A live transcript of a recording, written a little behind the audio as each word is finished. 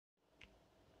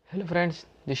Hello friends,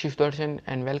 this is sudharshan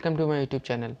and welcome to my YouTube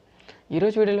channel.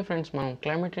 ఈరోజు వీడియోలో friends మనం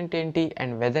climate అంటే ఏంటి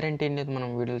అండ్ వెదర్ అంటే ఏంటి మనం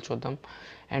వీడియోలో చూద్దాం.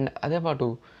 అండ్ అదే పాటు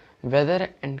వెదర్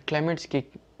అండ్ క్లైమేట్స్కి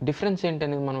డిఫరెన్స్ ఏంటి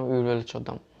అనేది మనం వీడియోలో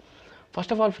చూద్దాం.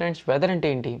 First of all friends, weather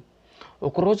అంటే ఏంటి?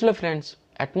 ఒక రోజులో ఫ్రెండ్స్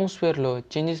అట్మాస్ఫియర్లో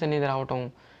చేంజెస్ అనేది రావటం,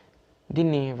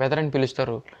 దీన్ని వెదర్ అని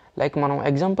పిలుస్తారు. లైక్ మనం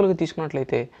ఎగ్జాంపుల్గా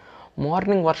తీసుకున్నట్లయితే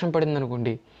మార్నింగ్ వర్షం పడింది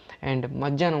అనుకోండి అండ్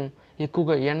మధ్యాహ్నం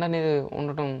ఎక్కువగా ఎండ అనేది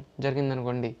ఉండటం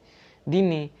జరిగిందనుకోండి,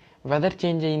 దీన్ని వెదర్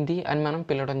చేంజ్ అయింది అని మనం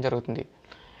పిలవడం జరుగుతుంది.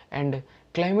 అండ్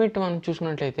క్లైమేట్ మనం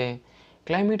చూసుకున్నట్లయితే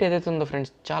క్లైమేట్ ఏదైతే ఉందో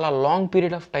ఫ్రెండ్స్, చాలా లాంగ్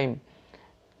పీరియడ్ ఆఫ్ టైం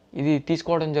ఇది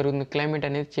తీసుకోవడం జరుగుతుంది క్లైమేట్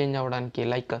అనేది చేంజ్ అవ్వడానికి.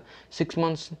 లైక్ 6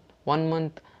 months 1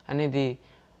 month అనేది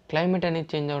క్లైమేట్ అనేది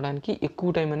చేంజ్ అవ్వడానికి ఎక్కువ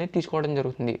టైం అనేది తీసుకోవడం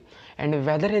జరుగుతుంది. అండ్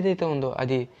వెదర్ ఏదైతే ఉందో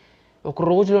అది ఒక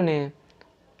రోజులోనే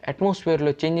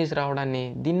అట్మాస్ఫియర్లో చేంజెస్ రావడాన్ని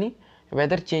దీన్ని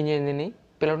వెదర్ చేంజ్ అయిందని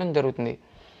పిలవడం జరుగుతుంది.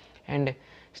 And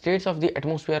states of the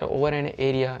atmosphere over an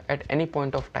area at any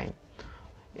point of time,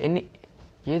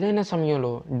 ఏదైనా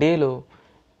సమయంలో డేలో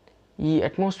ఈ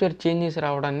అట్మాస్ఫియర్ చేంజెస్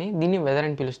రావడాన్ని దీన్ని వెదర్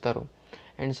అని పిలుస్తారు.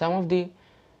 And some of the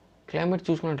climate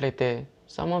చూసుకున్నట్లయితే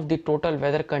some of the total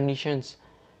weather conditions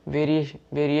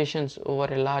variations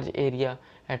over a large area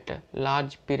at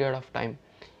large period of time.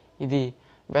 ఇది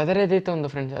వెదర్ ఏదైతే ఉందో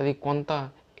ఫ్రెండ్స్, అది కొంత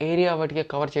ఏరియా వాటికి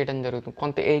కవర్ చేయడం జరుగుతుంది,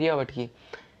 కొంత ఏరియా వాటికి.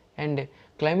 అండ్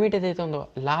క్లైమేట్ ఏదైతే ఉందో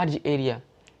లార్జ్ ఏరియా,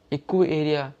 ఎక్కువ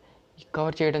ఏరియా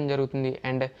కవర్ చేయడం జరుగుతుంది.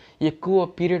 అండ్ ఎక్కువ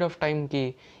పీరియడ్ ఆఫ్ టైంకి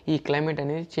ఈ క్లైమేట్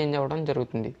అనేది చేంజ్ అవ్వడం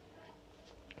జరుగుతుంది.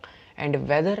 అండ్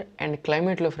వెదర్ అండ్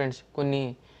క్లైమేట్లో ఫ్రెండ్స్ కొన్ని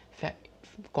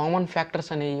కామన్ ఫ్యాక్టర్స్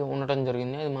అనేవి ఉండటం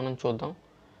జరిగింది, అది మనం చూద్దాం.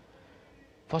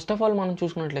 ఫస్ట్ ఆఫ్ ఆల్ మనం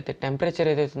చూసుకున్నట్లయితే టెంపరేచర్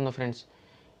ఏదైతే ఉందో ఫ్రెండ్స్,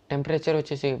 టెంపరేచర్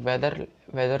వచ్చేసి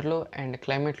వెదర్లో అండ్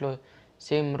క్లైమేట్లో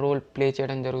సేమ్ రోల్ ప్లే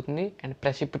చేయడం జరుగుతుంది. అండ్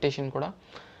ప్రెసిపిటేషన్ కూడా,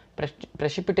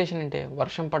 ప్రెసిపిటేషన్ అంటే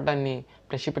వర్షం పడ్డాన్ని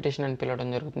ప్రెసిపిటేషన్ అని పిలవడం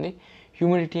జరుగుతుంది.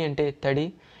 హ్యూమిడిటీ అంటే తడి,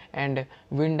 అండ్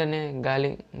విండ్ అనే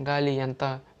గాలి ఎంత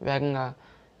వేగంగా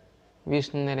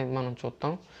వీస్తుంది అనేది మనం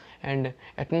చూస్తాం. అండ్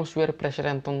అట్మాస్ఫియర్ ప్రెషర్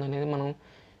ఎంత ఉందనేది మనం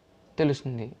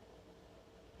తెలుస్తుంది.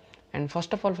 And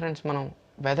first of all friends, మనం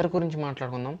వెదర్ గురించి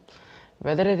మాట్లాడుకుందాం.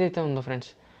 వెదర్ ఏదైతే ఉందో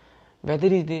friends,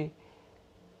 weather is the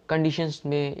conditions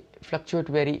May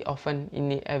fluctuate very often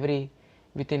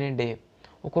with in a day.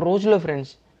 ఒక రోజులో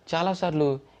ఫ్రెండ్స్ చాలాసార్లు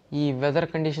ఈ వెదర్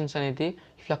కండిషన్స్ అనేది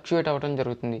ఫ్లక్చుయేట్ అవ్వడం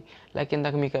జరుగుతుంది. లైక్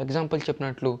ఇందాక మీకు ఎగ్జాంపుల్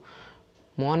చెప్పినట్లు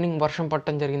మార్నింగ్ వర్షం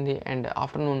పడటం జరిగింది అండ్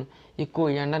ఆఫ్టర్నూన్ ఎక్కువ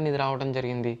ఎండ అనేది రావడం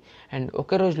జరిగింది. అండ్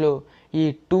ఒకే రోజులో ఈ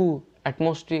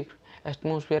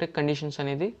అట్మాస్ఫియరిక్ కండిషన్స్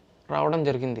అనేది రావడం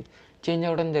జరిగింది, చేంజ్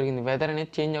అవ్వడం జరిగింది, వెదర్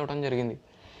అనేది చేంజ్ అవ్వడం జరిగింది.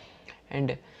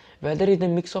 And weather is the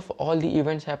mix of all the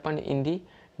events happen in the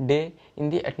day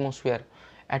in the atmosphere.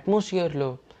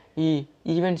 అట్మాస్ఫియర్లో ఈ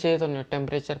ఈవెంట్స్ ఏదైతే ఉన్నాయో,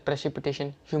 temperature,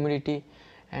 precipitation, humidity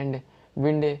and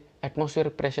wind, atmosphere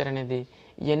pressure అనేది,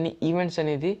 ఇవన్నీ ఈవెంట్స్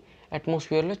అనేది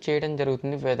అట్మాస్ఫియర్లో చేయడం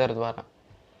జరుగుతుంది వెదర్ ద్వారా.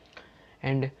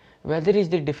 And weather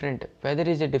is the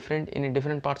different in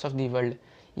different parts of the world.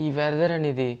 ఈ వెదర్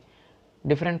అనేది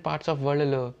డిఫరెంట్ పార్ట్స్ ఆఫ్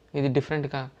వరల్డ్లో ఇది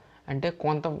డిఫరెంట్గా, అంటే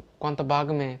కొంత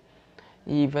భాగమే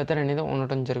ఈ వెదర్ అనేది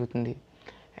ఉండటం జరుగుతుంది.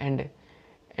 And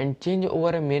change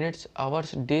over minutes,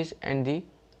 hours, days and the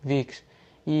weeks.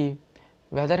 ఈ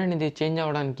వెదర్ అనేది చేంజ్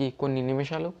అవ్వడానికి కొన్ని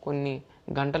నిమిషాలు, కొన్ని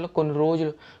గంటలు, కొన్ని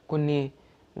రోజులు, కొన్ని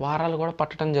వారాలు కూడా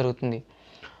పట్టడం జరుగుతుంది.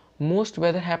 Most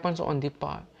weather happens on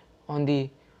the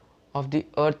of the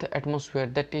earth atmosphere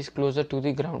that is closer to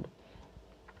the ground.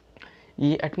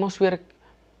 ఈ అట్మాస్ఫియర్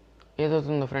ఏదైతే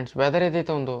ఉందో ఫ్రెండ్స్, వెదర్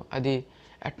ఏదైతే ఉందో అది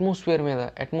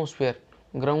అట్మాస్ఫియర్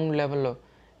గ్రౌండ్ లెవెల్లో,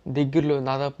 దగ్గరలో,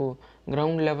 దాదాపు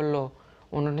గ్రౌండ్ లెవెల్లో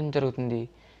ఉండటం జరుగుతుంది.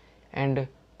 అండ్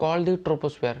కాల్ ది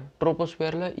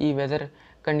ట్రోపోస్ఫియర్లో ఈ వెదర్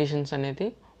కండిషన్స్ అనేది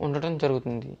ఉండటం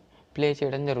జరుగుతుంది, ప్లే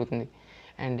చేయడం జరుగుతుంది.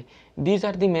 And these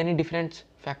are the many different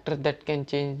factors that can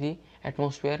change the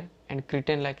atmosphere and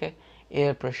creatine like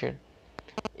air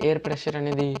pressure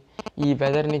అనేది ఈ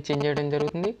వెదర్ని చేంజ్ చేయడం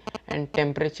జరుగుతుంది. And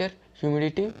temperature,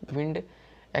 humidity, wind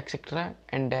etcetera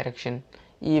and direction,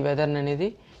 ఈ వెదర్ని అనేది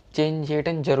చేంజ్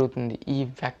చేయడం జరుగుతుంది ఈ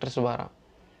ఫ్యాక్టర్స్ ద్వారా.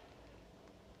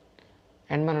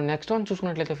 అండ్ మనం నెక్స్ట్ వన్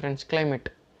చూసుకున్నట్లయితే ఫ్రెండ్స్,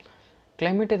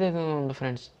 క్లైమేట్ ఏదైతే ఉందో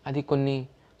ఫ్రెండ్స్, అది కొన్ని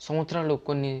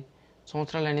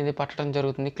సంవత్సరాలు అనేది పట్టడం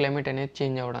జరుగుతుంది క్లైమేట్ అనేది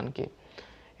చేంజ్ అవ్వడానికి.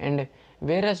 And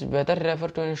వేరస్ weather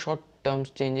refer to short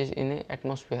terms changes in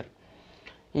atmosphere.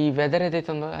 ఈ వెదర్ ఏదైతే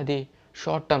ఉందో అది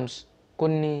షార్ట్ టర్మ్స్,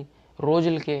 కొన్ని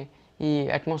రోజులకే ఈ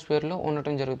అట్మాస్ఫియర్లో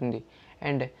ఉండటం జరుగుతుంది.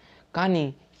 అండ్ కానీ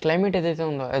క్లైమేట్ ఏదైతే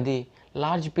ఉందో అది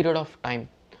లార్జ్ పీరియడ్ ఆఫ్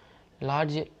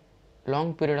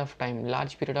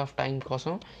టైం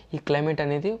కోసం ఈ క్లైమేట్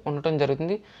అనేది ఉండటం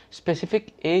జరుగుతుంది. స్పెసిఫిక్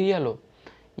ఏరియాలో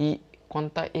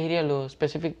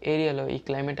ఈ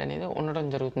క్లైమేట్ అనేది ఉండటం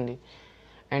జరుగుతుంది.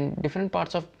 And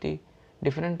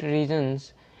different reasons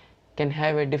can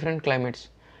have a different climates.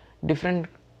 Different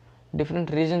different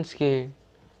రీజన్స్కి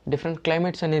different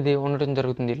climates అనేది ఉండటం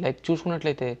జరుగుతుంది. లైక్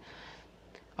చూసుకున్నట్లయితే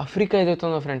ఆఫ్రికా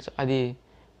ఏదైతుందో ఫ్రెండ్స్, అది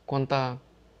కొంత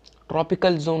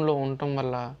ట్రాపికల్ జోన్లో ఉండటం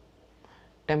వల్ల,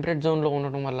 టెంపరేట్ జోన్లో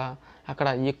ఉండటం వల్ల అక్కడ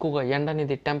ఎక్కువగా ఎండ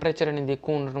అనేది, టెంపరేచర్ అనేది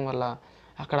ఎక్కువ ఉండటం వల్ల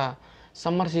అక్కడ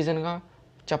సమ్మర్ సీజన్గా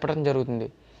చెప్పడం జరుగుతుంది.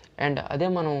 అండ్ అదే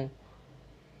మనం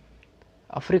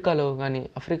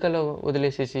ఆఫ్రికాలో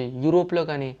వదిలేసేసి యూరోప్లో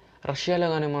కానీ రష్యాలో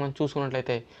కానీ మనం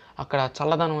చూసుకున్నట్లయితే అక్కడ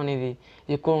చల్లదనం అనేది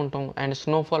ఎక్కువ ఉండటం అండ్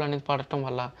స్నోఫాల్ అనేది పడటం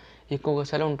వల్ల, ఎక్కువగా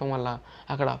సెలవు ఉండటం వల్ల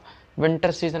అక్కడ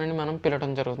వింటర్ సీజన్ అని మనం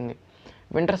పిలవడం జరుగుతుంది.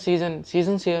 వింటర్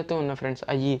సీజన్స్ ఏవైతే ఉన్నాయి ఫ్రెండ్స్,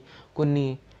 అవి కొన్ని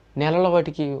నెలల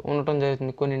వాటికి ఉండటం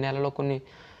జరుగుతుంది, కొన్ని నెలలో కొన్ని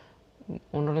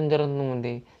ఉండడం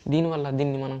జరుగుతుంది. దీనివల్ల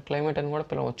దీన్ని మనం క్లైమేట్ అని కూడా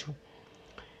పిలవచ్చు.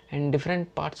 And different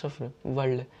parts of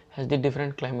world has the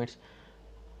different climates.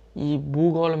 ఈ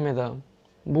భూగోళం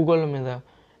మీద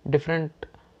డిఫరెంట్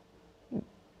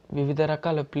వివిధ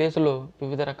రకాల ప్లేసులో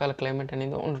వివిధ రకాల క్లైమేట్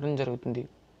అనేది ఉండటం జరుగుతుంది.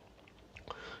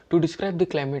 To describe the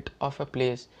climate of a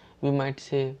place we might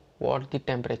say what the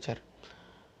temperature.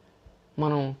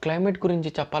 మనం క్లైమేట్ గురించి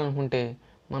చెప్పాలనుకుంటే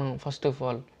మనం ఫస్ట్ ఆఫ్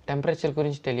ఆల్ టెంపరేచర్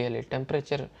గురించి తెలియాలి.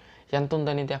 టెంపరేచర్ ఎంత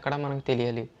ఉందనేది అక్కడ మనకు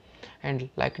తెలియాలి. And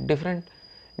like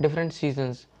different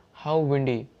seasons, how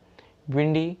wind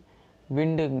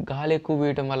గాలి ఎక్కువ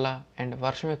వేయటం వల్ల అండ్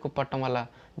వర్షం ఎక్కువ పడటం వల్ల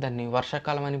దాన్ని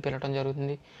వర్షాకాలం అని పిలవటం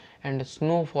జరుగుతుంది. అండ్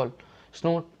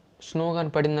స్నో కానీ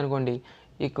పడింది అనుకోండి,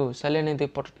 ఎక్కువ చలి అనేది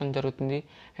పట్టడం జరుగుతుంది.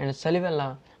 అండ్ చలి వల్ల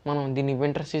మనం దీన్ని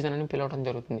వింటర్ సీజన్ అని పిలవడం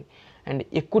జరుగుతుంది. అండ్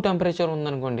ఎక్కువ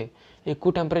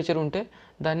టెంపరేచర్ ఉంటే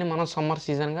దాన్ని మనం సమ్మర్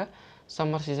సీజన్గా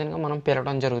మనం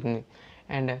పిలవడం జరుగుతుంది.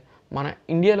 అండ్ మన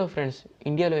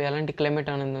ఇండియాలో ఎలాంటి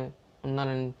క్లైమేట్ అనేది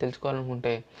ఉందని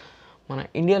తెలుసుకోవాలనుకుంటే, మన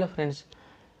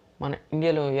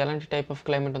ఇండియాలో ఎలాంటి టైప్ ఆఫ్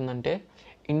క్లైమేట్ ఉందంటే,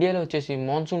 ఇండియాలో వచ్చేసి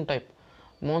మాన్సూన్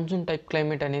టైప్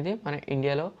క్లైమేట్ అనేది మన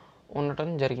ఇండియాలో ఉండటం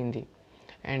జరిగింది.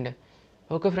 అండ్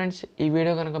ఓకే ఫ్రెండ్స్, ఈ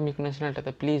వీడియో కనుక మీకు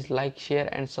నచ్చినట్లయితే please like, share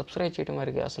and subscribe చేయడం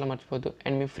వరకు అసలు మర్చిపోద్దు.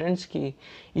 అండ్ మీ ఫ్రెండ్స్కి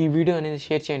ఈ వీడియో అనేది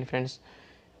షేర్ చేయండి friends.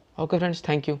 Okay friends,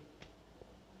 thank you.